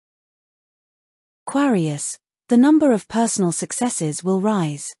Aquarius, the number of personal successes will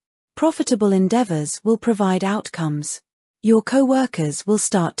rise. Profitable endeavors will provide outcomes. Your co-workers will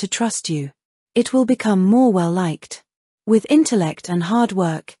start to trust you. It will become more well-liked. With intellect and hard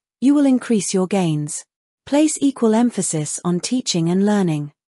work, you will increase your gains. Place equal emphasis on teaching and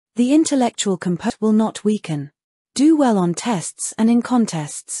learning. The intellectual component will not weaken. Do well on tests and in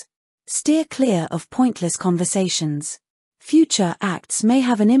contests. Steer clear of pointless conversations. Future acts may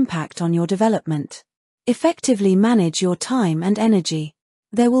have an impact on your development. Effectively manage your time and energy.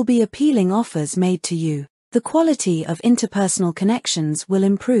 There will be appealing offers made to you. The quality of interpersonal connections will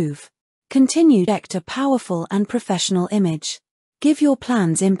improve. Continue to project a powerful and professional image. Give your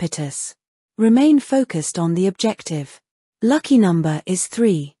plans impetus. Remain focused on the objective. Lucky number is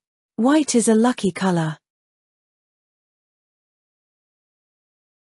 3. White is a lucky color.